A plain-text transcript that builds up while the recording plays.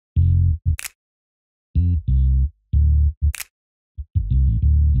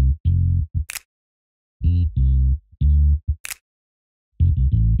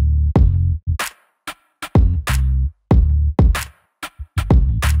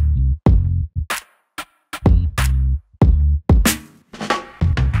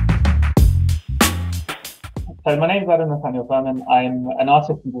So my name is Adam Nathaniel Furman. I'm an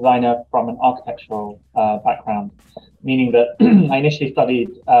artist and designer from an architectural background, meaning that I initially studied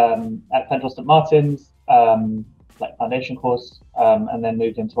at Central St. Martin's, like foundation course, and then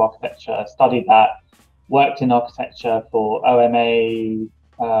moved into architecture, studied that, worked in architecture for OMA,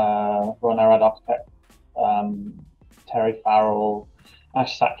 Ron Arad Architect, Terry Farrell,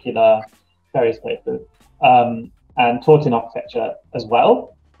 Ash Sakula, various places, and taught in architecture as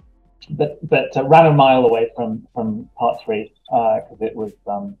well. But ran a mile away from part three because it was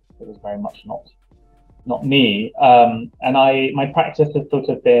very much not me. And my practice has sort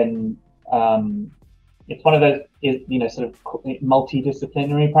of been it's one of those sort of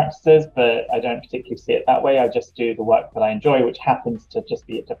multidisciplinary practices, but I don't particularly see it that way. I just do the work that I enjoy, which happens to just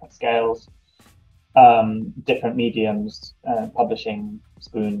be at different scales, different mediums, publishing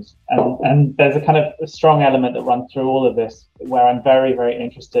spoons, and there's a kind of a strong element that runs through all of this where I'm very, very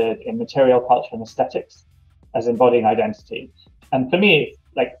interested in material culture and aesthetics as embodying identity. And for me,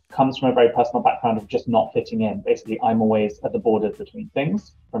 it comes from a very personal background of just not fitting in. Basically, I'm always at the borders between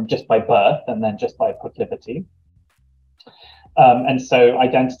things, from just by birth and then just by proclivity. And so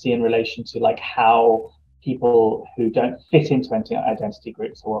identity in relation to how people who don't fit into any identity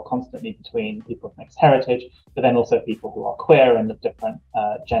groups, who are constantly between people of mixed heritage, but then also people who are queer and of different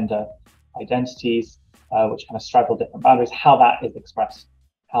gender identities, which kind of straddle different boundaries, how that is expressed,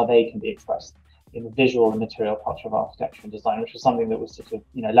 how they can be expressed in the visual and material culture of architecture and design, which was something that was sort of,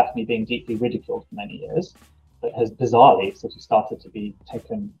 left me being deeply ridiculed for many years, but has bizarrely sort of started to be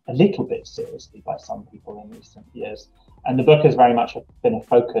taken a little bit seriously by some people in recent years. And the book has very much been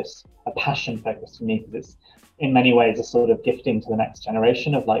a passion focus for me, because it's in many ways a sort of gifting to the next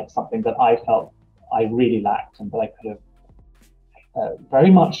generation of something that I felt I really lacked and that I could have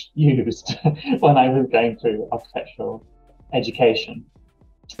very much used when I was going through architectural education.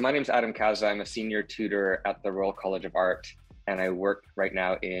 My name is Adam Kaasa. I'm a senior tutor at the Royal College of Art, and I work right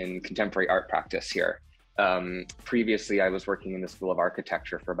now in contemporary art practice here. Previously, I was working in the School of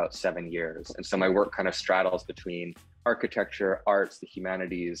Architecture for about 7 years. And so my work kind of straddles between architecture, arts, the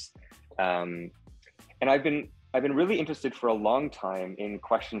humanities. And I've been really interested for a long time in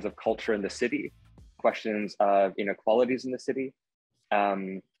questions of culture in the city, questions of inequalities in the city.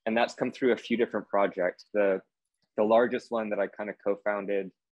 And that's come through a few different projects. The largest one that I kind of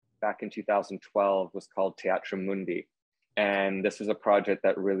co-founded back in 2012 was called Theatrum Mundi. And this was a project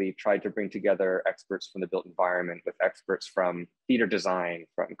that really tried to bring together experts from the built environment with experts from theater design,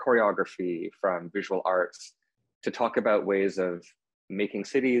 from choreography, from visual arts, to talk about ways of making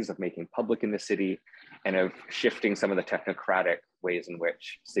cities, of making public in the city, and of shifting some of the technocratic ways in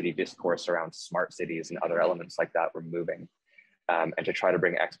which city discourse around smart cities and other elements like that were moving, and to try to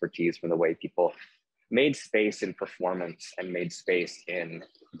bring expertise from the way people made space in performance and made space in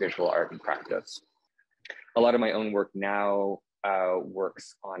visual art and practice. A lot of my own work now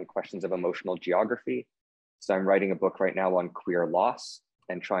works on questions of emotional geography. So I'm writing a book right now on queer loss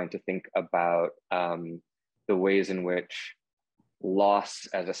and trying to think about the ways in which loss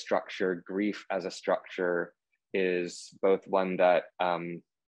as a structure, grief as a structure, is both one that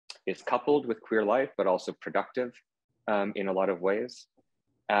is coupled with queer life, but also productive in a lot of ways.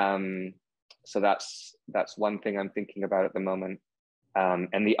 So that's one thing I'm thinking about at the moment.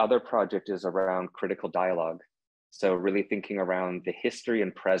 And the other project is around critical dialogue. So really thinking around the history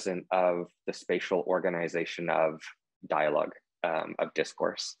and present of the spatial organization of dialogue, of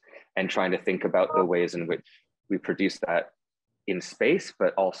discourse, and trying to think about the ways in which we produce that in space,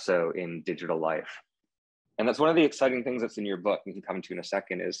 but also in digital life. And that's one of the exciting things that's in your book, we can come to in a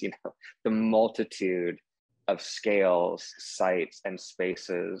second, is the multitude of scales, sites, and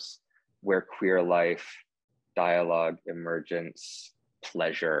spaces where queer life, dialogue, emergence,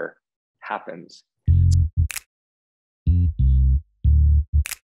 pleasure happens.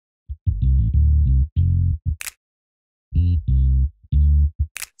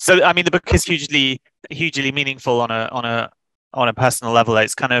 So, I mean, the book is hugely meaningful on a personal level.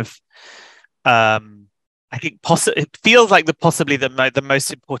 It's kind of, I think, it feels like possibly the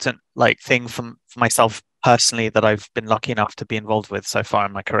most important thing for myself personally that I've been lucky enough to be involved with so far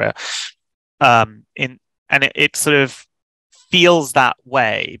in my career. It sort of feels that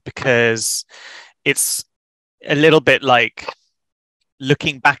way because it's a little bit like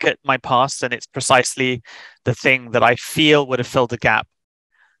looking back at my past, and it's precisely the thing that I feel would have filled a gap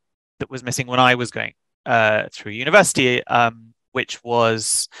that was missing when I was going through university, which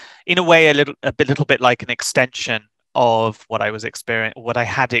was in a way a little bit like an extension of what I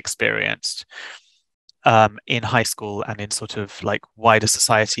had experienced in high school and in sort of wider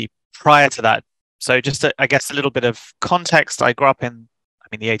society prior to that. So just I guess a little bit of context. I grew up in a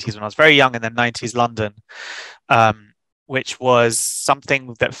mean, the 80s when I was very young, and then 90s London, which was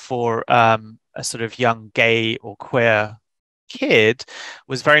something that for a sort of young gay or queer kid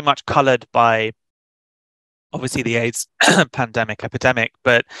was very much colored by obviously the AIDS epidemic,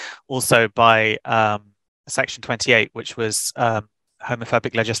 but also by Section 28, which was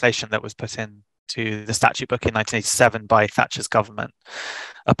homophobic legislation that was put into the statute book in 1987 by Thatcher's government,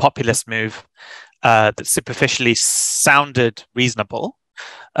 a populist move that superficially sounded reasonable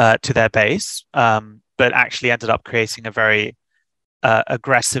to their base, but actually ended up creating a very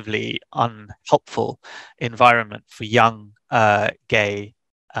aggressively unhelpful environment for young gay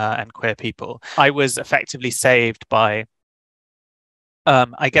and queer people. I was effectively saved by,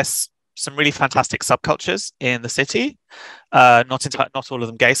 I guess, some really fantastic subcultures in the city. Not all of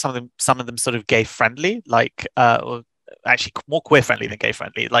them gay. Some of them sort of gay friendly, like or actually more queer friendly than gay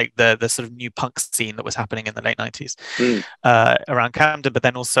friendly, like the sort of new punk scene that was happening in the late 90s around Camden. But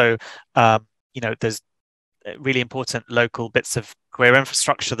then also, there's really important local bits of queer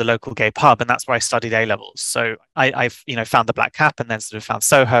infrastructure, the local gay pub, and that's where I studied A levels. So I've found the Black Cap, and then sort of found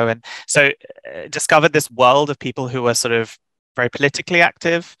Soho, and so discovered this world of people who were sort of very politically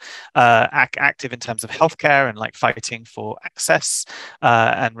active, active in terms of healthcare and like fighting for access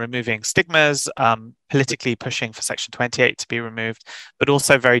and removing stigmas, politically pushing for Section 28 to be removed, but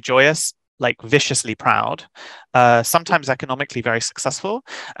also very joyous, like viciously proud, sometimes economically very successful.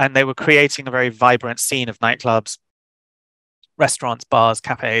 And they were creating a very vibrant scene of nightclubs, restaurants, bars,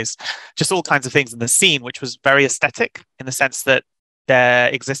 cafes, just all kinds of things in the scene, which was very aesthetic in the sense that their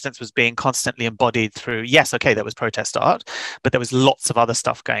existence was being constantly embodied through, yes, okay, there was protest art, but there was lots of other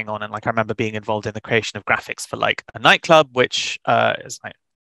stuff going on. And like, I remember being involved in the creation of graphics for like a nightclub, which is like,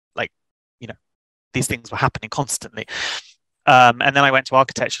 these things were happening constantly. And then I went to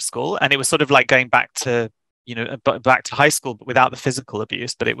architecture school, and it was sort of like going back to, back to high school, but without the physical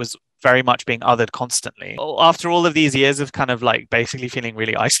abuse, but it was very much being othered constantly. After all of these years of kind of like basically feeling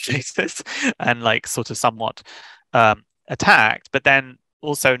really isolated and like sort of somewhat attacked, but then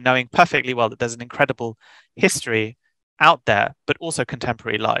also knowing perfectly well that there's an incredible history out there, but also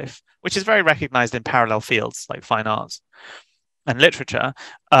contemporary life, which is very recognized in parallel fields like fine arts and literature,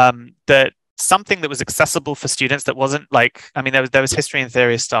 that something that was accessible for students that wasn't like, I mean, there was history and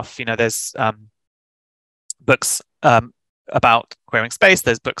theory stuff, there's books about queering space,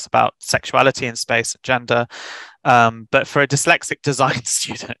 there's books about sexuality in space and gender, but for a dyslexic design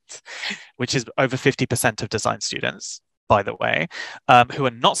student, which is over 50% of design students, by the way, who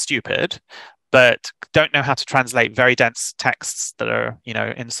are not stupid, but don't know how to translate very dense texts that are,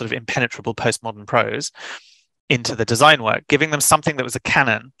 in sort of impenetrable postmodern prose into the design work, giving them something that was a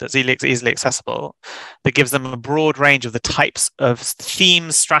canon that's easily accessible, that gives them a broad range of the types of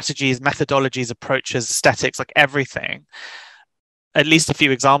themes, strategies, methodologies, approaches, aesthetics, like everything, at least a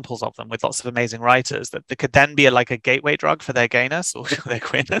few examples of them with lots of amazing writers that could then be like a gateway drug for their gayness or their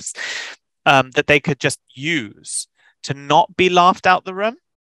queerness, that they could just use to not be laughed out the room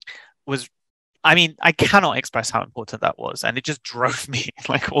was, I mean, I cannot express how important that was. And it just drove me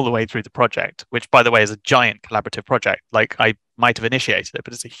like all the way through the project, which, by the way, is a giant collaborative project. Like, I might have initiated it,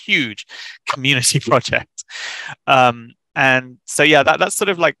 but it's a huge community project. And so, yeah, that's sort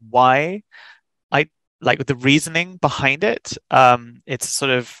of like why I like the reasoning behind it. It's sort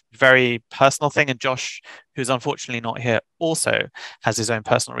of very personal thing. And Josh, who's unfortunately not here, also has his own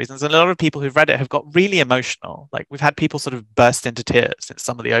personal reasons. And a lot of people who've read it have got really emotional. Like, we've had people sort of burst into tears in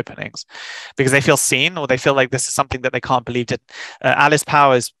some of the openings because they feel seen, or they feel like this is something that they can't believe. Alice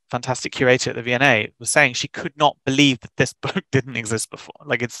Powers, fantastic curator at the V&A, was saying she could not believe that this book didn't exist before.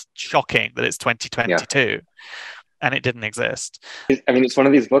 Like, it's shocking that it's 2022 and it didn't exist. I mean, it's one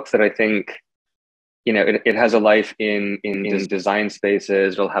of these books that I think, it has a life in design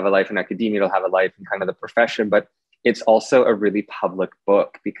spaces, it'll have a life in academia, it'll have a life in kind of the profession, but it's also a really public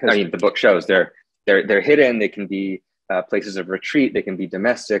book because, I mean, the book shows they're hidden, they can be places of retreat, they can be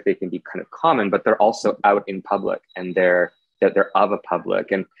domestic, they can be kind of common, but they're also out in public, and they're of a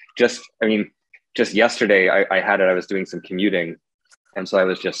public. And just yesterday I was doing some commuting, and so I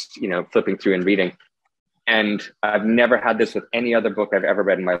was just, flipping through and reading, and I've never had this with any other book I've ever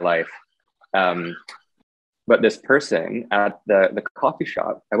read in my life. But this person at the coffee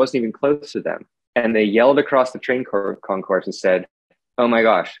shop, I wasn't even close to them, and they yelled across the train concourse and said, "Oh my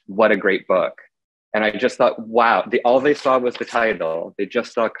gosh, what a great book." And I just thought, wow, all they saw was the title. They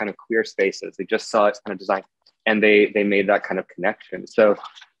just saw kind of queer spaces. They just saw its kind of design, and they made that kind of connection. So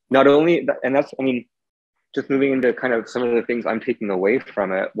not only, and that's, I mean, just moving into kind of some of the things I'm taking away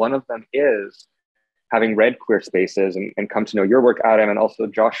from it. One of them is having read Queer Spaces and come to know your work, Adam, and also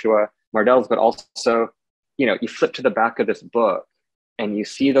Joshua Mardell's, but also, you flip to the back of this book and you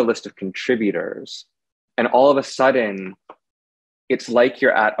see the list of contributors, and all of a sudden, it's like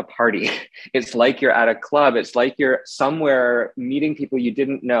you're at a party. It's like you're at a club. It's like you're somewhere meeting people you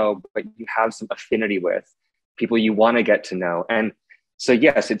didn't know, but you have some affinity with, people you want to get to know. And so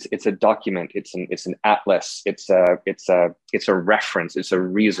yes, it's a document. It's an atlas. It's a reference. It's a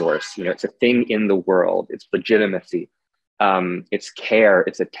resource. You know, it's a thing in the world. It's legitimacy. It's care.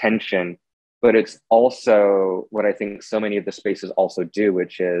 It's attention. But it's also what I think so many of the spaces also do,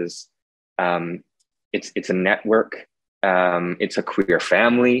 which is it's a network. It's a queer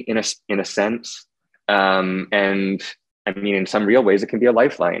family in a sense. And I mean, in some real ways, it can be a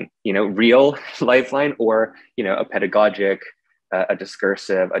lifeline, you know, real lifeline, or, you know, a pedagogic, a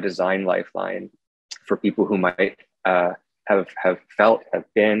discursive, a design lifeline for people who might have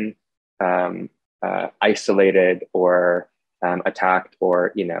been isolated or attacked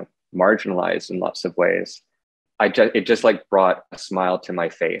or, you know, marginalized in lots of ways. It just like brought a smile to my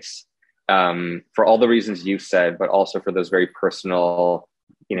face. For all the reasons you said, but also for those very personal,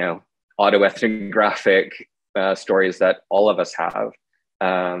 you know, autoethnographic stories that all of us have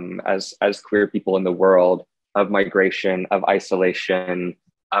as queer people in the world, of migration, of isolation,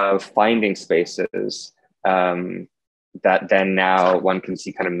 of finding spaces that then now one can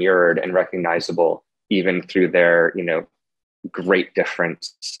see kind of mirrored and recognizable even through their, you know, great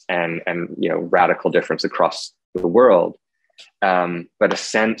difference and you know, radical difference across the world. But a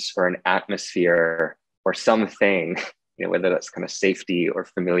sense or an atmosphere or something, you know, whether that's kind of safety or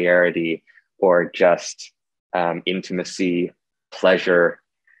familiarity or just intimacy, pleasure,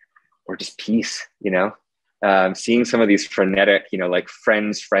 or just peace, you know, seeing some of these frenetic, you know, like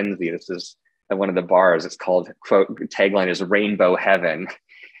Friends Frenzy. This is at one of the bars. It's called, quote, tagline is Rainbow Heaven.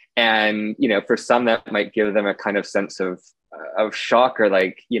 And, you know, for some that might give them a kind of sense of shock or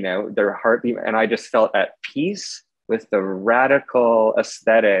like, you know, their heartbeat. And I just felt at peace with the radical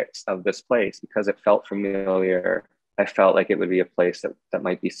aesthetics of this place because it felt familiar. I felt like it would be a place that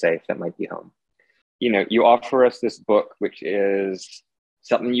might be safe, that might be home. You know, you offer us this book, which is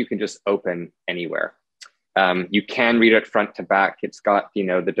something you can just open anywhere. You can read it front to back. It's got, you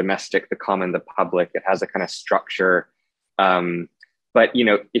know, the domestic, the common, the public. It has a kind of structure. But, you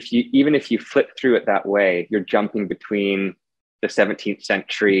know, even if you flip through it that way, you're jumping between the 17th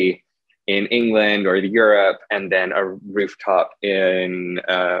century in England or Europe, and then a rooftop in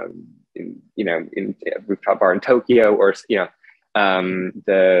a rooftop bar in Tokyo, or, you know,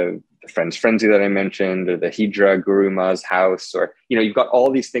 the Friends Frenzy that I mentioned, or the Hydra Guru Ma's house, or, you know, you've got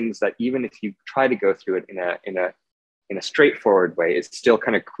all these things that even if you try to go through it in a straightforward way, it's still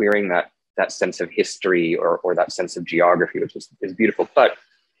kind of queering that sense of history or that sense of geography, which is beautiful. But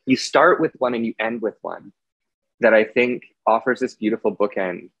you start with one and you end with one that I think offers this beautiful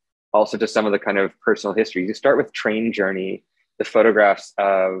bookend also to some of the kind of personal history. You start with Train Journey, the photographs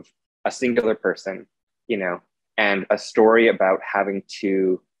of a singular person, you know, and a story about having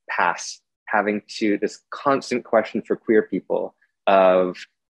to pass, this constant question for queer people of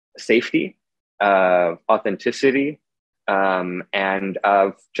safety, of authenticity, and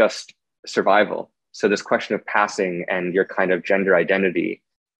of just survival. So this question of passing and your kind of gender identity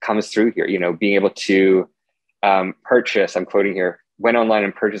comes through here, you know, being able to purchase, I'm quoting here, went online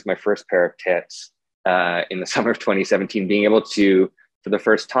and purchased my first pair of tits in the summer of 2017, being able to, for the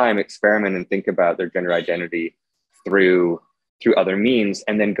first time, experiment and think about their gender identity through other means,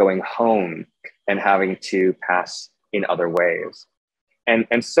 and then going home and having to pass in other ways.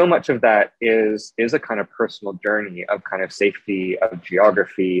 And so much of that is a kind of personal journey of kind of safety, of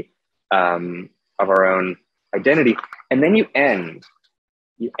geography, of our own identity. And then you end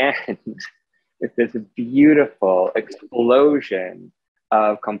with this beautiful explosion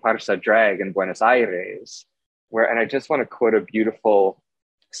of comparsa drag in Buenos Aires, and I just want to quote a beautiful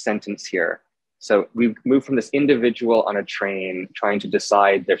sentence here. So we've moved from this individual on a train trying to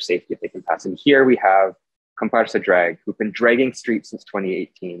decide their safety if they can pass. And here we have comparsa drag, who've been dragging streets since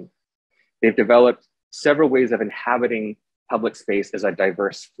 2018. They've developed several ways of inhabiting public space as a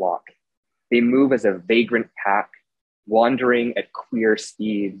diverse flock. They move as a vagrant pack, wandering at queer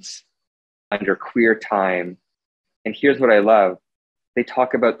speeds, under queer time. And here's what I love. They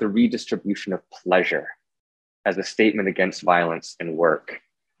talk about the redistribution of pleasure as a statement against violence and work.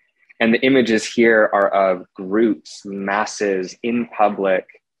 And the images here are of groups, masses in public,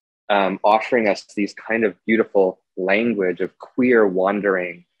 offering us these kind of beautiful language of queer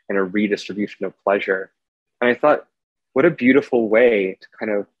wandering and a redistribution of pleasure. And I thought, what a beautiful way to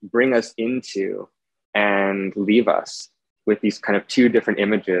kind of bring us into and leave us with these kind of two different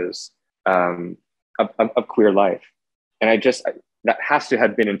images of queer life. And that has to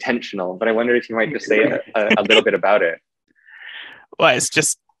have been intentional, but I wonder if you might just say a little bit about it. Well, it's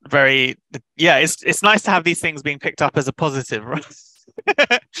just very, yeah, it's nice to have these things being picked up as a positive, right?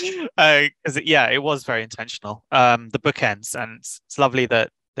 Because it was very intentional. The book ends, and it's lovely that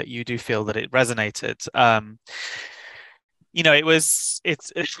you do feel that it resonated.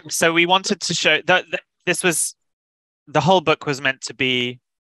 So we wanted to show that this was, the whole book was meant to be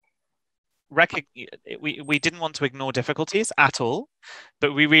we didn't want to ignore difficulties at all,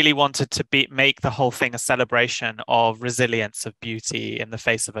 but we really wanted to make the whole thing a celebration of resilience, of beauty in the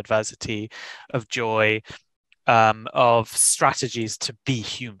face of adversity, of joy, of strategies to be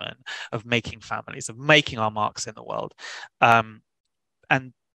human, of making families, of making our marks in the world. And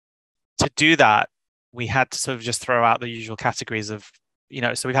to do that, we had to sort of just throw out the usual categories of,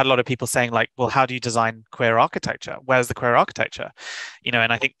 so we've had a lot of people saying like, well, how do you design queer architecture? Where's the queer architecture?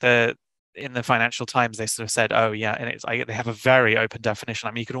 And I think in the Financial Times, they sort of said, oh yeah, and they have a very open definition.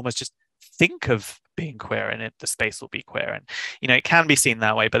 I mean, you could almost just think of being queer and the space will be queer. And, it can be seen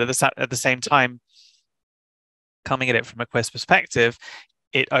that way, but at the same time, coming at it from a queer perspective,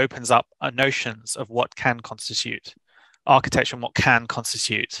 it opens up notions of what can constitute architecture and what can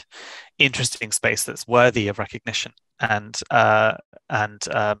constitute interesting space that's worthy of recognition and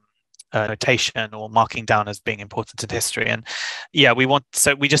notation or marking down as being important in history. And yeah, we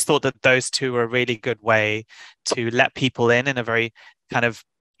just thought that those two were a really good way to let people in a very kind of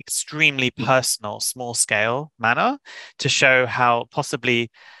extremely personal, small scale manner, to show how possibly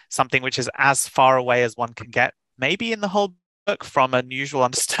something which is as far away as one can get maybe in the whole book from an usual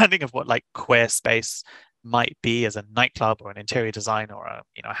understanding of what like queer space might be as a nightclub or an interior design or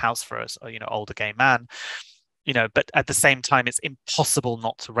a house for us, or older gay man, but at the same time it's impossible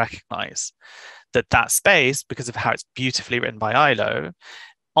not to recognize that space, because of how it's beautifully written by Ilo,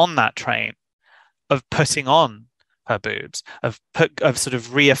 on that train of putting on her boobs, of sort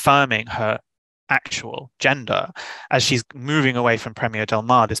of reaffirming her actual gender as she's moving away from Premio del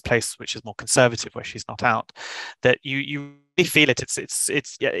Mar, this place which is more conservative where she's not out, that you really feel it. It's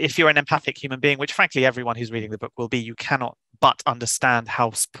if you're an empathic human being, which frankly everyone who's reading the book will be, you cannot but understand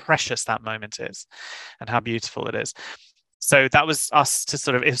how precious that moment is and how beautiful it is. So that was us to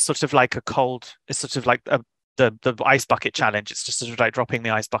sort of, it's sort of like the ice bucket challenge. It's just sort of like dropping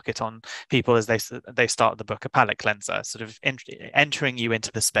the ice bucket on people as they start the book, a palate cleanser, sort of entering you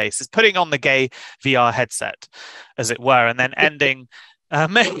into the space. It's putting on the gay VR headset, as it were, and then ending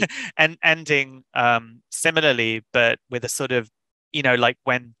similarly, but with a sort of, like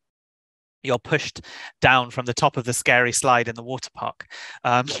when you're pushed down from the top of the scary slide in the water park.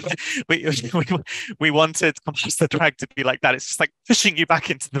 We wanted Compress the Drag to be like that. It's just like pushing you back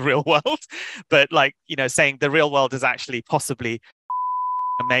into the real world, but like, saying the real world is actually possibly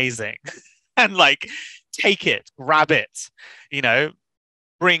amazing and like take it, grab it,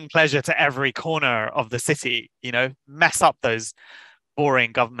 bring pleasure to every corner of the city, mess up those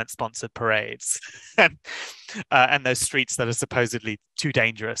boring government-sponsored parades and those streets that are supposedly too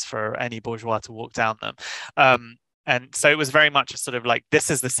dangerous for any bourgeois to walk down them. And so it was very much a sort of like,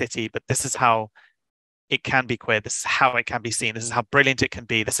 this is the city, but this is how it can be queer. This is how it can be seen. This is how brilliant it can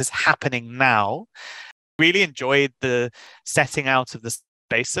be. This is happening now. Really enjoyed the setting out of the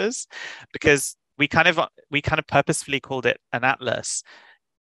spaces, because we kind of purposefully called it an atlas,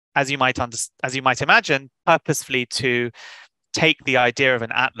 as you might imagine, purposefully to take the idea of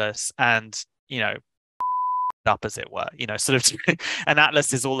an atlas and, up, as it were, sort of an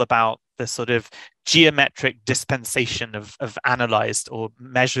atlas is all about the sort of geometric dispensation of analyzed or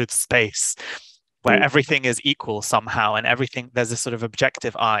measured space, where everything is equal somehow, and everything, there's a sort of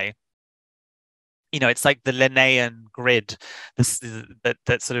objective eye. It's like the Linnaean grid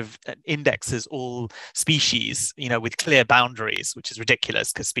that sort of indexes all species, with clear boundaries, which is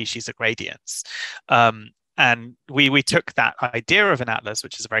ridiculous because species are gradients. And we took that idea of an atlas,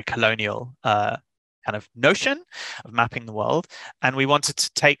 which is a very colonial kind of notion of mapping the world, and we wanted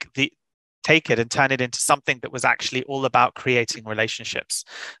to take it and turn it into something that was actually all about creating relationships.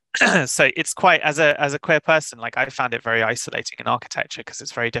 So it's quite, as a queer person, like I found it very isolating in architecture, because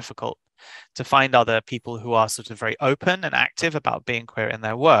it's very difficult to find other people who are sort of very open and active about being queer in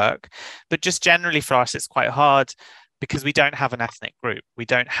their work. But just generally for us, it's quite hard because we don't have an ethnic group, we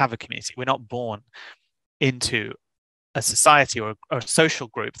don't have a community, we're not born into a society or a social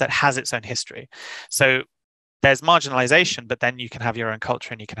group that has its own history. So there's marginalization, but then you can have your own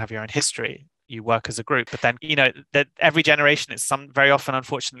culture and you can have your own history. You work as a group, but then, that every generation is very often,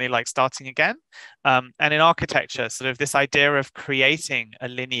 unfortunately, like starting again. And in architecture, sort of this idea of creating a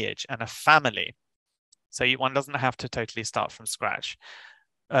lineage and a family. So one doesn't have to totally start from scratch.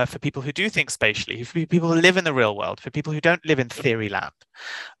 For people who do think spatially, for people who live in the real world, for people who don't live in theory land,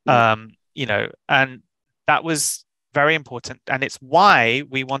 and that was very important, and it's why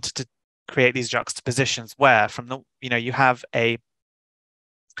we wanted to create these juxtapositions where from the, you have a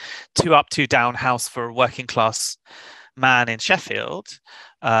 2 up, 2 down house for a working class man in Sheffield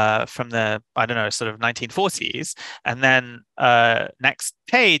from the, I don't know, sort of 1940s, and then next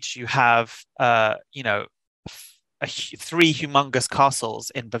page you have 3 humongous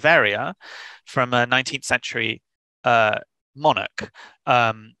castles in Bavaria from a 19th century monarch,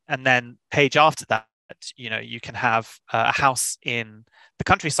 and then page after that, you can have a house in the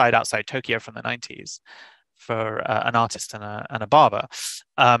countryside outside Tokyo from the 90s for an artist and a barber,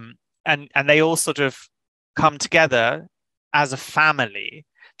 and they all sort of come together as a family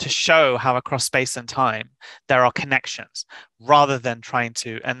to show how across space and time there are connections, rather than trying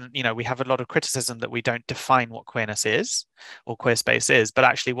to, and we have a lot of criticism that we don't define what queerness is or queer space is, but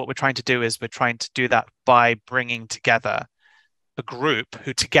actually what we're trying to do is we're trying to do that by bringing together a group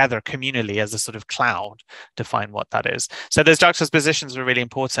who together communally as a sort of cloud define what that is. So those juxtapositions were really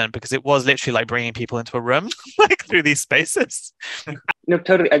important because it was literally like bringing people into a room like through these spaces. No,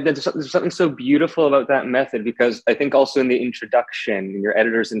 totally. There's something so beautiful about that method, because I think also in the introduction, in your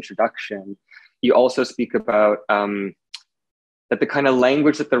editor's introduction, you also speak about that the kind of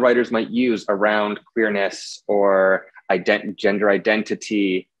language that the writers might use around queerness or gender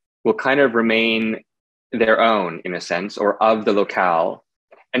identity will kind of remain their own, in a sense, or of the locale.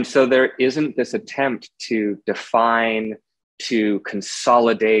 And so there isn't this attempt to define, to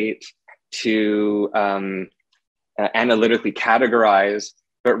consolidate, to analytically categorize,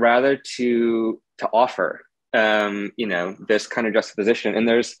 but rather to offer, this kind of juxtaposition. And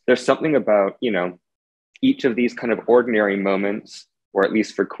there's something about, each of these kind of ordinary moments, or at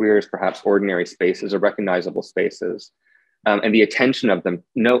least for queers, perhaps ordinary spaces or recognizable spaces, and the attention of them,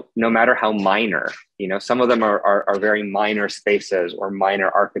 no matter how minor, some of them are very minor spaces or minor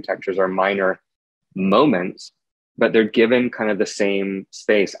architectures or minor moments, but they're given kind of the same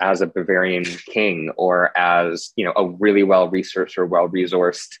space as a Bavarian king, or as, a really well-researched or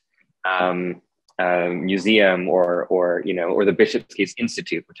well-resourced museum, or the Bishopsgate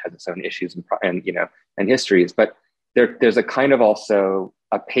Institute, which has its own issues and histories. But there's a kind of also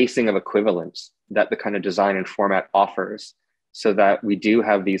a pacing of equivalence that the kind of design and format offers, so that we do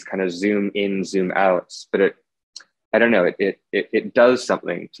have these kind of zoom in, zoom outs. But it does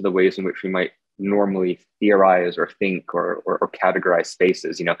something to the ways in which we might normally theorize or think or categorize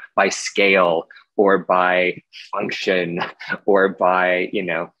spaces, by scale or by function or by,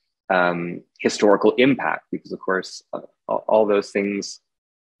 historical impact, because of course, all those things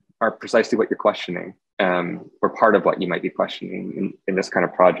are precisely what you're questioning, or part of what you might be questioning in this kind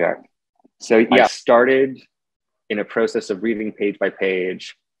of project. So yeah, I started in a process of reading page by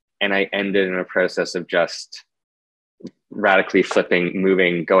page, and I ended in a process of just radically flipping,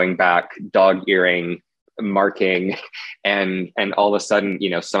 moving, going back, dog-earing, marking, and all of a sudden,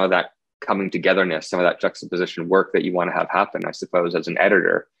 some of that coming togetherness, some of that juxtaposition work that you want to have happen, I suppose, as an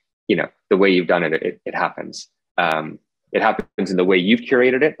editor, the way you've done it happens. It happens in the way you've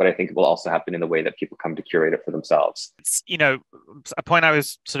curated it, but I think it will also happen in the way that people come to curate it for themselves. It's, a point I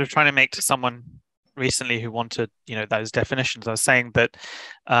was sort of trying to make to someone recently who wanted, those definitions. I was saying that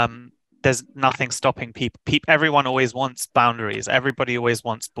there's nothing stopping people. Everyone always wants boundaries. Everybody always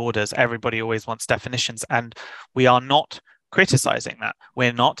wants borders. Everybody always wants definitions. And we are not criticizing that.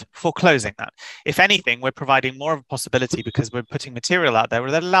 We're not foreclosing that. If anything, we're providing more of a possibility, because we're putting material out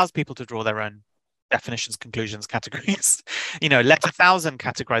there that allows people to draw their own definitions, conclusions, categories. Let 1,000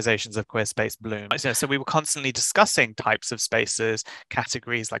 categorizations of queer space bloom. So we were constantly discussing types of spaces,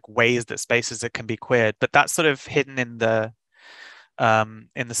 categories, like ways that spaces that can be queered, but that's sort of hidden in the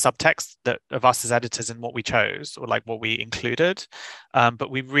subtext of us as editors in what we chose, or like what we included.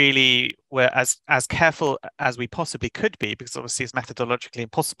 But we really were as careful as we possibly could be, because obviously it's methodologically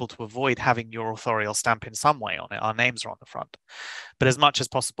impossible to avoid having your authorial stamp in some way on it. Our names are on the front. But as much as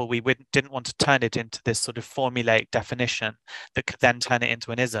possible, we didn't want to turn it into this sort of formulaic definition that could then turn it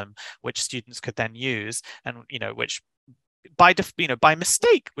into an ism, which students could then use, and which by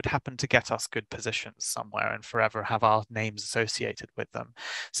mistake would happen to get us good positions somewhere and forever have our names associated with them.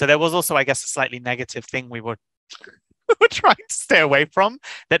 So there was also, I guess, a slightly negative thing we were trying to stay away from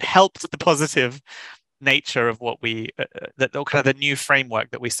that helped the positive nature of what we that kind of the new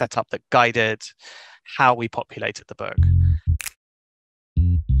framework that we set up that guided how we populated the book.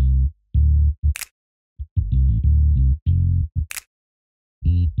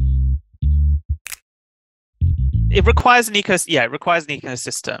 It requires an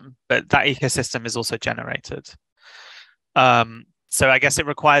ecosystem, but that ecosystem is also generated. So I guess it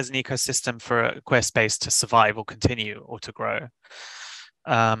requires an ecosystem for a queer space to survive or continue or to grow.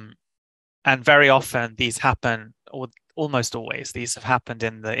 And very often these happen, or almost always, these have happened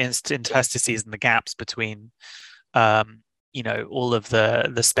in the interstices and the gaps between, all of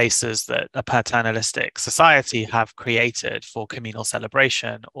the spaces that a paternalistic society have created for communal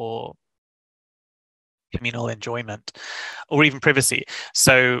celebration or communal enjoyment, or even privacy.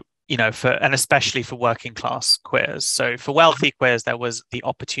 So, and especially for working class queers. So for wealthy queers, there was the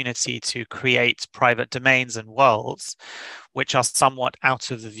opportunity to create private domains and worlds which are somewhat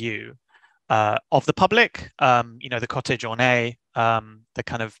out of the view of the public. The cottage ornée, the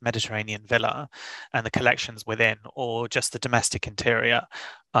kind of Mediterranean villa, and the collections within, or just the domestic interior,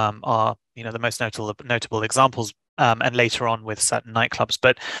 are the most notable examples. And later on with certain nightclubs,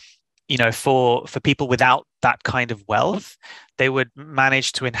 but for people without that kind of wealth, they would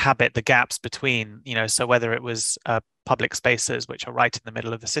manage to inhabit the gaps between, so whether it was public spaces which are right in the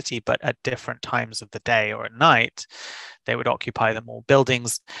middle of the city, but at different times of the day or at night, they would occupy them, or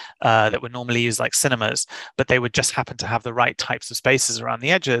buildings that were normally used like cinemas, but they would just happen to have the right types of spaces around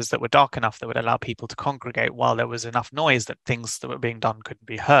the edges that were dark enough that would allow people to congregate while there was enough noise that things that were being done couldn't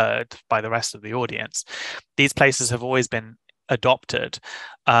be heard by the rest of the audience. These places have always been adopted.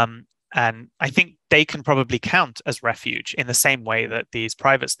 And I think they can probably count as refuge in the same way that these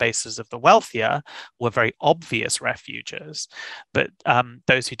private spaces of the wealthier were very obvious refuges. But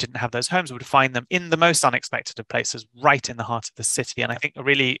those who didn't have those homes would find them in the most unexpected of places, right in the heart of the city. And I think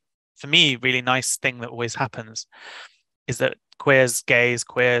for me, really nice thing that always happens is that gays,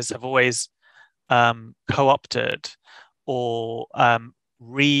 queers have always co-opted or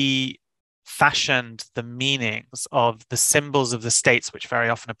refashioned the meanings of the symbols of the states which very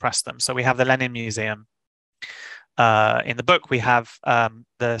often oppress them. So we have the Lenin Museum. In the book, we have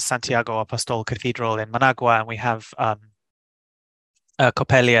the Santiago Apostol Cathedral in Managua, and we have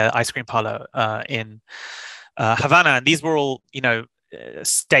Copelia Ice Cream Parlor in Havana. And these were all,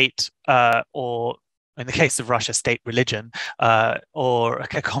 state or, in the case of Russia, state religion, or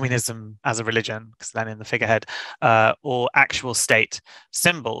communism as a religion, because then in the figurehead, or actual state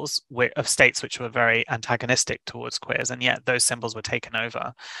symbols of states which were very antagonistic towards queers, and yet those symbols were taken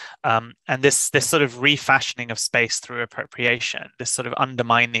over. And this sort of refashioning of space through appropriation, this sort of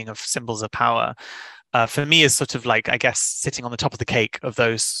undermining of symbols of power, for me is sort of like, I guess, sitting on the top of the cake of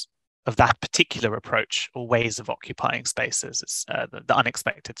that particular approach or ways of occupying spaces. It's the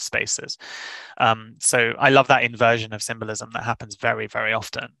unexpected spaces. So I love that inversion of symbolism that happens very, very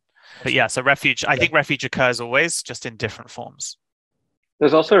often. But yeah, so refuge, I think refuge occurs always, just in different forms.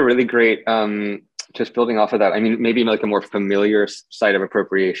 There's also a really great, just building off of that, I mean, maybe like a more familiar site of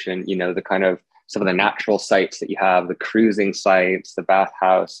appropriation, the kind of some of the natural sites that you have, the cruising sites, the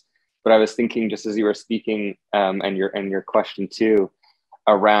bathhouse. But I was thinking, just as you were speaking, and your question too,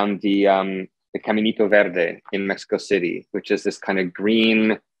 around the Caminito Verde in Mexico City, which is this kind of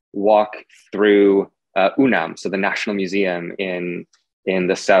green walk through UNAM, so the National Museum in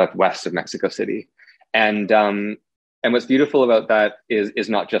the southwest of Mexico City. And what's beautiful about that is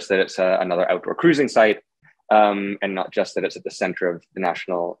not just that it's another outdoor cruising site, and not just that it's at the center of the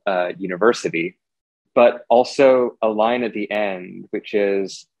National University, but also a line at the end, which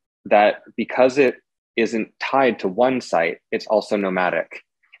is that because it isn't tied to one site, it's also nomadic.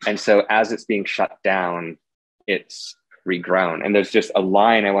 And so as it's being shut down, it's regrown. And there's just a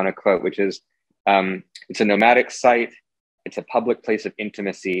line I want to quote, which is, it's a nomadic site, it's a public place of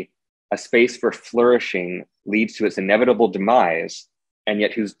intimacy, a space for flourishing leads to its inevitable demise, and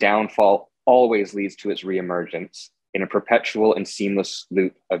yet whose downfall always leads to its reemergence in a perpetual and seamless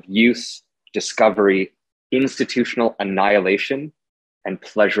loop of use, discovery, institutional annihilation, and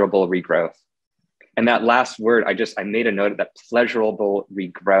pleasurable regrowth. And that last word, I made a note of that, pleasurable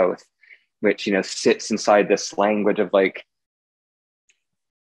regrowth, which, sits inside this language of like,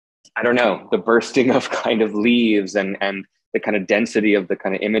 I don't know, the bursting of kind of leaves and the kind of density of the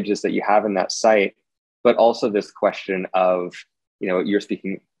kind of images that you have in that site, but also this question of, you're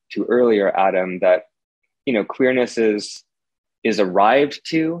speaking to earlier, Adam, that, queerness is arrived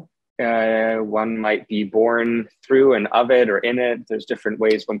to. One might be born through and of it or in it. There's different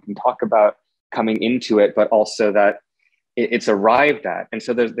ways one can talk about coming into it, but also that it's arrived at. And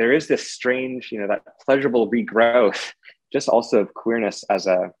so there is this strange, that pleasurable regrowth, just also of queerness as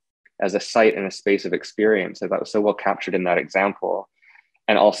a site and a space of experience. So that was so well captured in that example.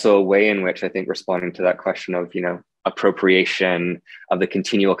 And also a way in which I think responding to that question of, appropriation, of the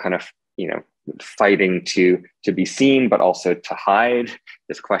continual kind of, fighting to be seen, but also to hide,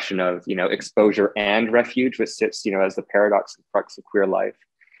 this question of, exposure and refuge, which sits, as the paradox and crux of queer life.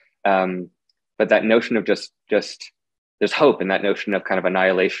 But that notion of just there's hope in that notion of kind of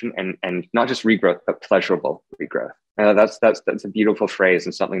annihilation and not just regrowth, but pleasurable regrowth. That's a beautiful phrase,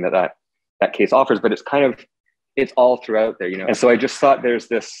 and something that that case offers, but it's all throughout there, you know. And so I just thought there's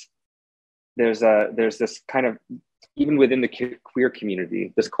this kind of, even within the queer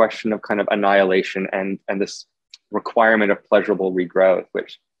community, this question of kind of annihilation and this requirement of pleasurable regrowth,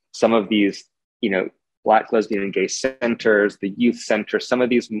 which some of these, you know, Black, lesbian, and gay centers, the youth center, some of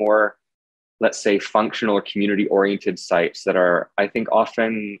these more, let's say, functional or community-oriented sites that are, I think,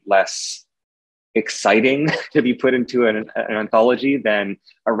 often less exciting to be put into an anthology than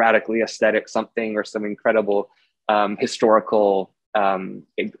a radically aesthetic something or some incredible historical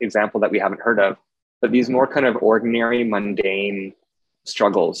example that we haven't heard of. But these more kind of ordinary, mundane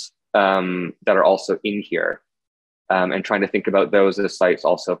struggles that are also in here, and trying to think about those as sites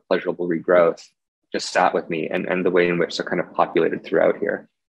also of pleasurable regrowth just sat with me, and the way in which they're kind of populated throughout here.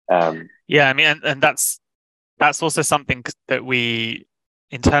 Yeah, I mean, and that's also something that we,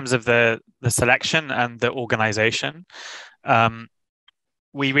 in terms of the selection and the organization,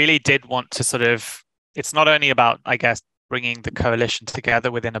 we really did want to sort of, it's not only about, I guess, bringing the coalition together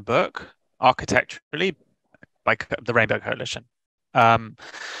within a book architecturally, like the Rainbow Coalition,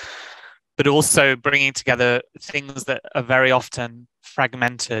 but also bringing together things that are very often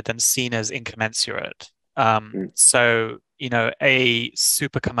fragmented and seen as incommensurate. So, you know, a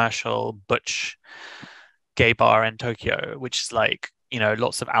super commercial butch gay bar in Tokyo, which is like, you know,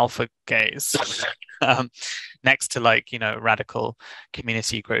 lots of alpha gays, next to, like, you know, radical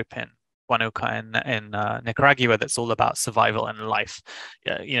community group in Huanuca in Nicaragua that's all about survival and life.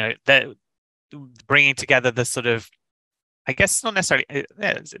 You know, they're bringing together the sort of, I guess not necessarily,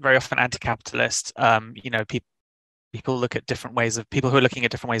 it's very often anti-capitalist, you know, people look at different ways of, people who are looking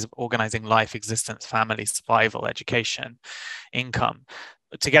at different ways of organizing life, existence, family, survival, education, income,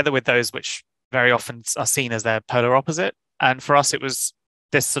 together with those which very often are seen as their polar opposite. And for us, it was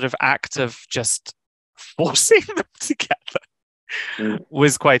this sort of act of just forcing them together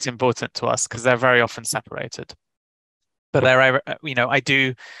was quite important to us, because they're very often separated. But there, you know,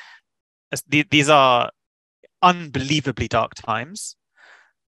 these are unbelievably dark times,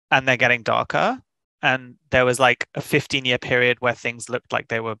 and they're getting darker. And there was like a 15-year period where things looked like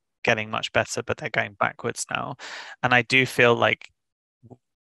they were getting much better, but they're going backwards now. And I do feel like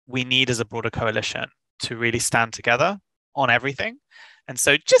we need, as a broader coalition, to really stand together on everything. And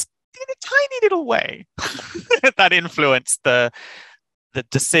so just in a tiny little way that influenced the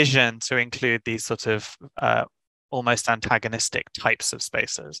decision to include these sort of almost antagonistic types of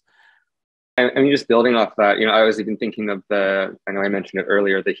spaces. I mean, just building off that, you know, I was even thinking of I know I mentioned it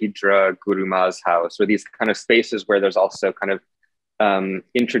earlier, the Hijra Guru Ma's house, or these kind of spaces where there's also kind of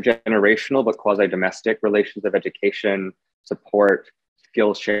intergenerational but quasi-domestic relations of education, support,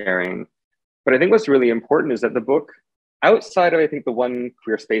 skill sharing. But I think what's really important is that the book, outside of, I think, the one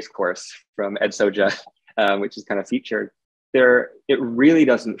queer space course from Ed Soja, which is kind of featured, it really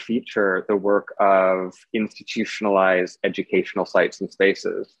doesn't feature the work of institutionalized educational sites and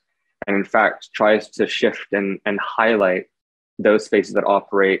spaces. And in fact, tries to shift and highlight those spaces that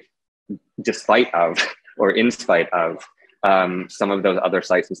operate despite of, or in spite of, some of those other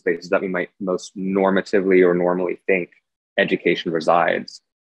sites and spaces that we might most normatively or normally think education resides.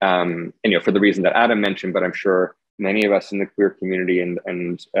 And, you know, for the reason that Adam mentioned, but I'm sure many of us in the queer community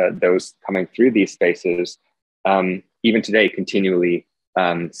and those coming through these spaces, even today, continually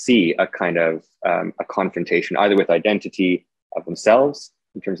see a kind of a confrontation, either with identity of themselves,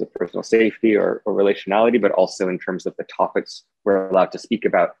 in terms of personal safety or relationality, but also in terms of the topics we're allowed to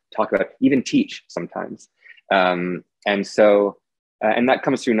talk about, even teach sometimes. And so, and that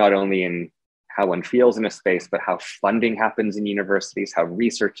comes through not only in how one feels in a space, but how funding happens in universities, how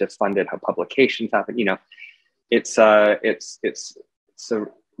research is funded, how publications happen. You know, it's a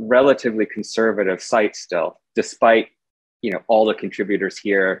relatively conservative site still, despite, you know, all the contributors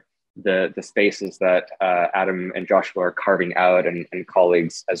here, the spaces that Adam and Joshua are carving out, and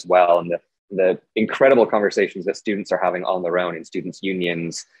colleagues as well, and the incredible conversations that students are having on their own in students'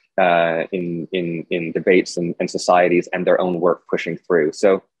 unions, in debates and societies, and their own work pushing through.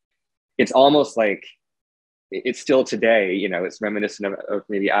 So it's almost like it's still today, you know, it's reminiscent of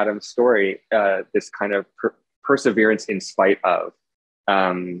maybe Adam's story, this kind of perseverance in spite of.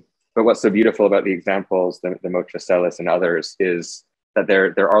 But what's so beautiful about the examples, the Mocha Celis and others, is that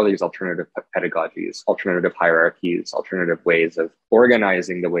there are these alternative pedagogies, alternative hierarchies, alternative ways of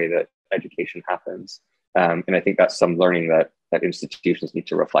organizing the way that education happens. And I think that's some learning that institutions need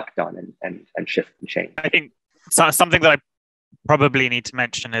to reflect on and shift and change. I think something that I probably need to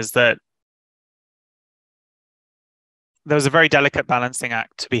mention is that there was a very delicate balancing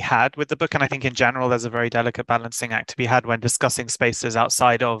act to be had with the book. And I think in general, there's a very delicate balancing act to be had when discussing spaces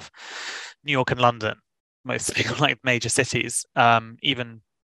outside of New York and London, mostly like major cities, even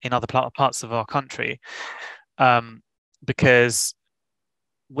in other parts of our country, because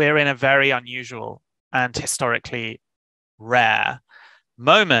we're in a very unusual and historically rare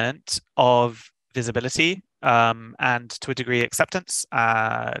moment of visibility, and to a degree acceptance,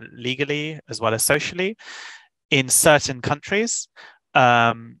 legally as well as socially, in certain countries.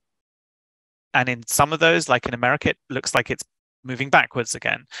 And in some of those, like in America, it looks like it's moving backwards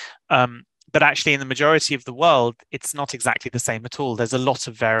again. But actually in the majority of the world, it's not exactly the same at all. There's a lot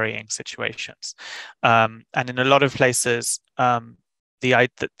of varying situations. And in a lot of places, the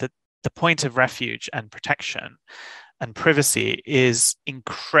point of refuge and protection and privacy is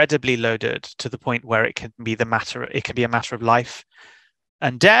incredibly loaded, to the point where it can be a matter of life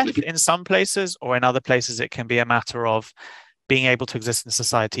and death in some places, or in other places it can be a matter of being able to exist in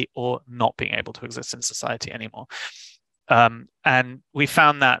society or not being able to exist in society anymore. And we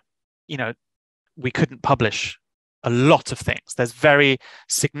found that, we couldn't publish a lot of things. There's very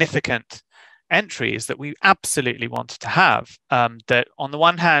significant entries that we absolutely wanted to have, that on the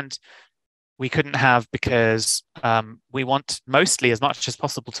one hand, we couldn't have because we want mostly, as much as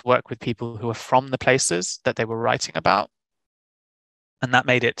possible, to work with people who are from the places that they were writing about. And that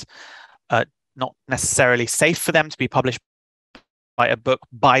made it not necessarily safe for them to be published by a book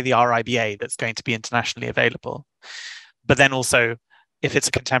by the RIBA that's going to be internationally available. But then also, if it's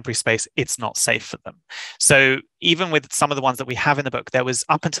a contemporary space, it's not safe for them. So even with some of the ones that we have in the book, there was,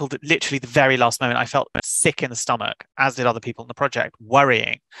 up until literally the very last moment, I felt sick in the stomach, as did other people in the project,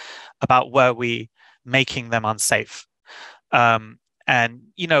 worrying about, were we making them unsafe? And,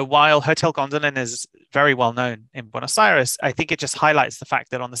 while Hotel Gondolin is very well known in Buenos Aires, I think it just highlights the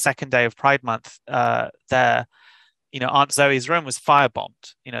fact that on the second day of Pride Month, Aunt Zoe's room was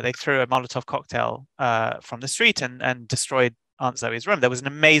firebombed. They threw a Molotov cocktail from the street and destroyed Aunt Zoe's room. There was an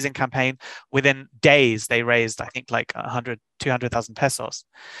amazing campaign. Within days, they raised, I think, like 200,000 pesos,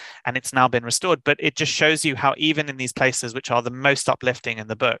 and it's now been restored. But it just shows you how even in these places, which are the most uplifting in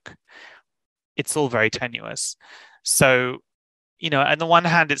the book, it's all very tenuous. So, on the one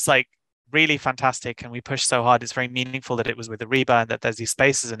hand, it's like really fantastic, and we push so hard. It's very meaningful that it was with Ariba and that there's these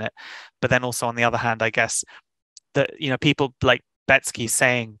spaces in it. But then also on the other hand, I guess that, people like Betsky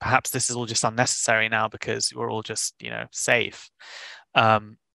saying perhaps this is all just unnecessary now because we're all just, safe,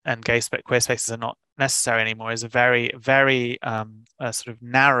 and queer spaces are not necessary anymore, is a very, very sort of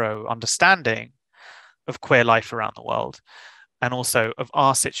narrow understanding of queer life around the world, and also of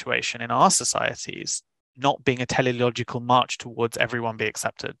our situation in our societies not being a teleological march towards everyone being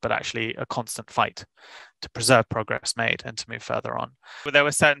accepted, but actually a constant fight to preserve progress made and to move further on. But there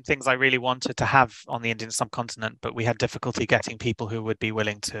were certain things I really wanted to have on the Indian subcontinent, but we had difficulty getting people who would be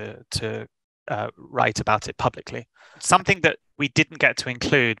willing to write about it publicly. Something that we didn't get to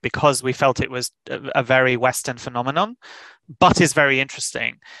include because we felt it was a very Western phenomenon, but is very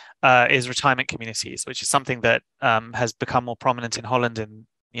interesting, is retirement communities, which is something that has become more prominent in Holland, in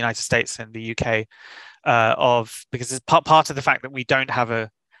the United States, and the UK, because it's part of the fact that we don't have a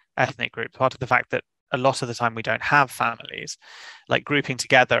ethnic group, part of the fact that a lot of the time we don't have families, like grouping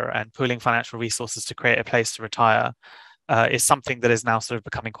together and pooling financial resources to create a place to retire is something that is now sort of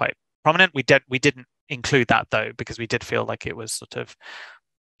becoming quite prominent. We didn't include that though, because we did feel like it was sort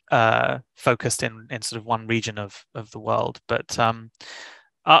of focused in sort of one region of the world. But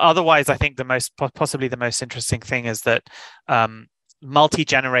otherwise, I think possibly the most interesting thing is that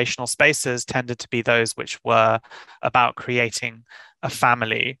multi-generational spaces tended to be those which were about creating a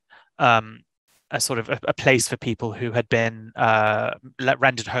family, a sort of a place for people who had been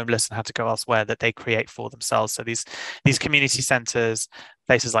rendered homeless and had to go elsewhere, that they create for themselves. So these community centers,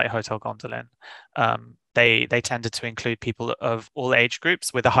 places like Hotel Gondolin, they tended to include people of all age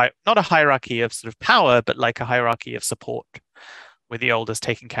groups, with not a hierarchy of sort of power, but like a hierarchy of support, with the oldest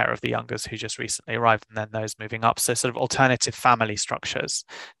taking care of the youngest who just recently arrived, and then those moving up. So sort of alternative family structures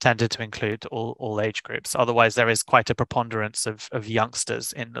tended to include all age groups. Otherwise, there is quite a preponderance of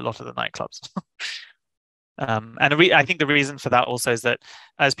youngsters in a lot of the nightclubs. I think the reason for that also is that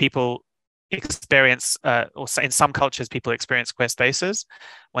as people experience, or in some cultures, people experience queer spaces,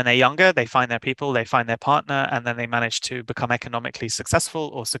 when they're younger, they find their people, they find their partner, and then they manage to become economically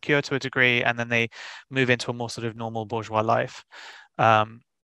successful or secure to a degree, and then they move into a more sort of normal bourgeois life.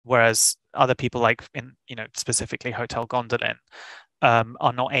 Whereas other people, like in, specifically Hotel Gondolin,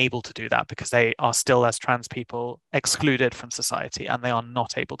 are not able to do that because they are still, as trans people, excluded from society, and they are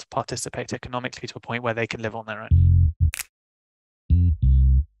not able to participate economically to a point where they can live on their own.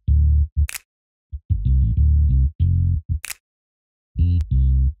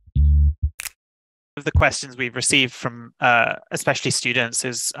 Of the questions we've received from especially students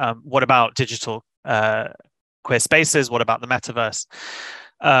is, what about digital queer spaces? What about the metaverse?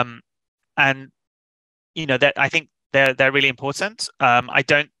 And that I think they're really important. I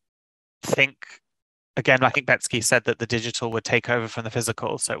don't think, again, I think Betsky said that the digital would take over from the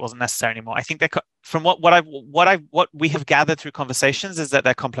physical, so it wasn't necessary anymore. I think they're, from what we have gathered through conversations, is that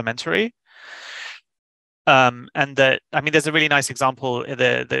they're complementary. And that, I mean, there's a really nice example,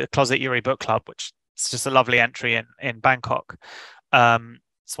 the Closet Yuri book club, which is just a lovely entry in Bangkok.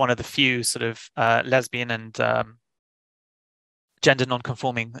 It's one of the few sort of lesbian and gender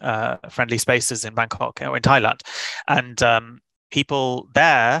non-conforming friendly spaces in Bangkok or in Thailand, and people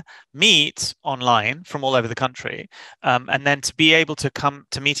there meet online from all over the country, and then to be able to come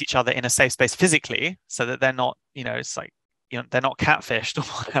to meet each other in a safe space physically, so that they're not, it's like, they're not catfished or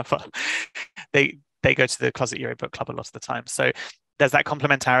whatever. They go to the Closet Yuri book club a lot of the time. So there's that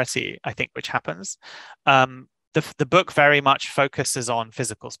complementarity, I think, which happens. The book very much focuses on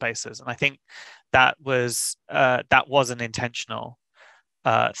physical spaces, and I think that was an intentional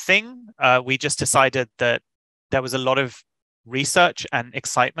thing. We just decided that there was a lot of research and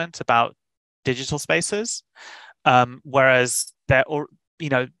excitement about digital spaces, whereas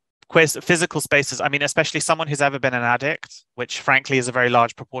queer physical spaces, I mean, especially someone who's ever been an addict, which frankly is a very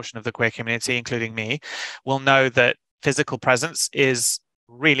large proportion of the queer community, including me, will know that physical presence is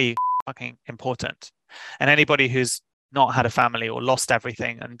really fucking important. And anybody who's not had a family or lost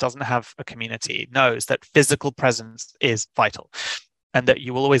everything and doesn't have a community knows that physical presence is vital, and that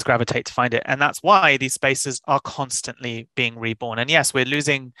you will always gravitate to find it. And that's why these spaces are constantly being reborn. And yes, we're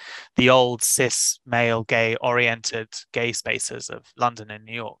losing the old cis, male, gay oriented gay spaces of London and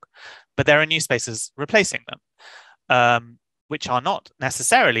New York, but there are new spaces replacing them, which are not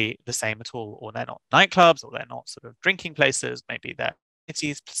necessarily the same at all, or they're not nightclubs, or they're not sort of drinking places. Maybe they're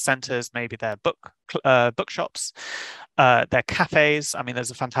community centers, maybe they're bookshops, they're cafes. I mean,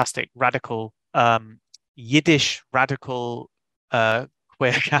 there's a fantastic radical Yiddish radical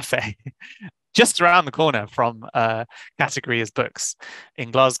queer cafe just around the corner from Category as Books in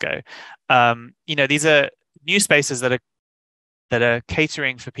Glasgow. These are new spaces that are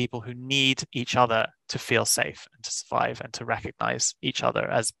catering for people who need each other to feel safe and to survive and to recognize each other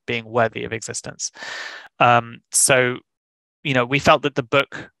as being worthy of existence. So we felt that the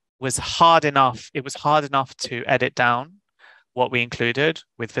book was hard enough. It was hard enough to edit down what we included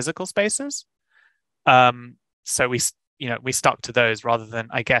with physical spaces. So we stuck to those rather than,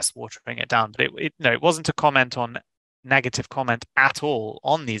 I guess, watering it down. But it wasn't a comment on negative comment at all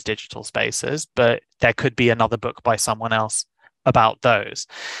on these digital spaces, but there could be another book by someone else about those.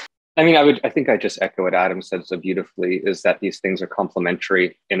 I mean, I think I just echo what Adam said so beautifully, is that these things are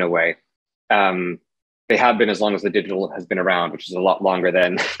complementary in a way. They have been as long as the digital has been around, which is a lot longer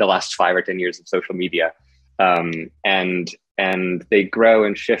than the last 5 or 10 years of social media. And they grow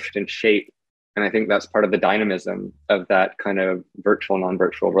and shift and shape. And I think that's part of the dynamism of that kind of virtual,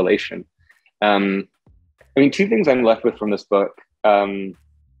 non-virtual relation. I mean, 2 things I'm left with from this book are,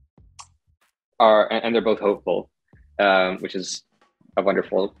 and they're both hopeful, which is a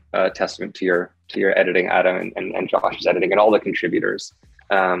wonderful testament to your editing, Adam, and Josh's editing, and all the contributors.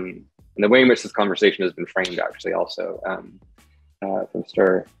 And the way in which this conversation has been framed, actually, also from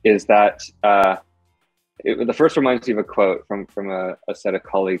Stir, is that the first reminds me of a quote from a set of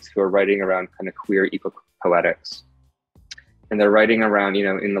colleagues who are writing around kind of queer eco-poetics. And they're writing around,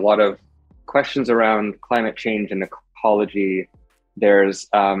 in a lot of questions around climate change and ecology, there's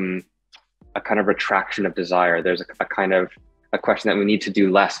a kind of retraction of desire. There's a kind of a question that we need to do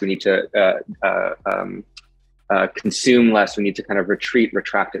less. We need to consume less. We need to kind of retreat,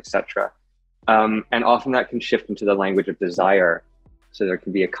 retract, etc. And often that can shift into the language of desire. So there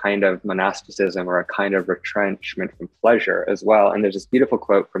can be a kind of monasticism or a kind of retrenchment from pleasure as well. And there's this beautiful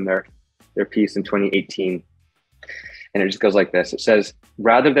quote from their piece in 2018. And it just goes like this. It says,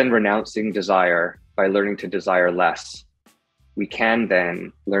 rather than renouncing desire by learning to desire less, we can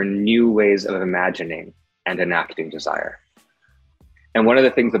then learn new ways of imagining and enacting desire. And one of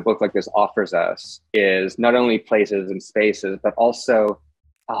the things a book like this offers us is not only places and spaces, but also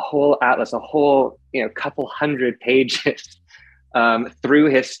a whole atlas, a whole couple hundred pages through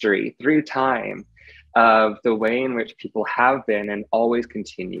history, through time, of the way in which people have been and always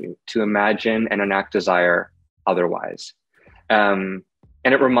continue to imagine and enact desire otherwise. And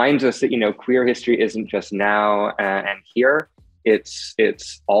it reminds us that queer history isn't just now and here. It's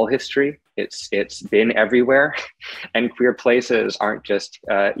all history. It's been everywhere, and queer places aren't just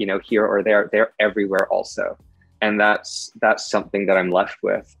here or there. They're everywhere also, and that's something that I'm left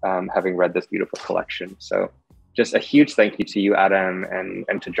with, having read this beautiful collection. So, just a huge thank you to you, Adam,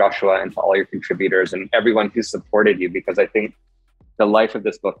 and to Joshua, and to all your contributors and everyone who supported you, because I think the life of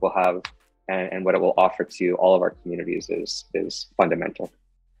this book will have and what it will offer to all of our communities is fundamental.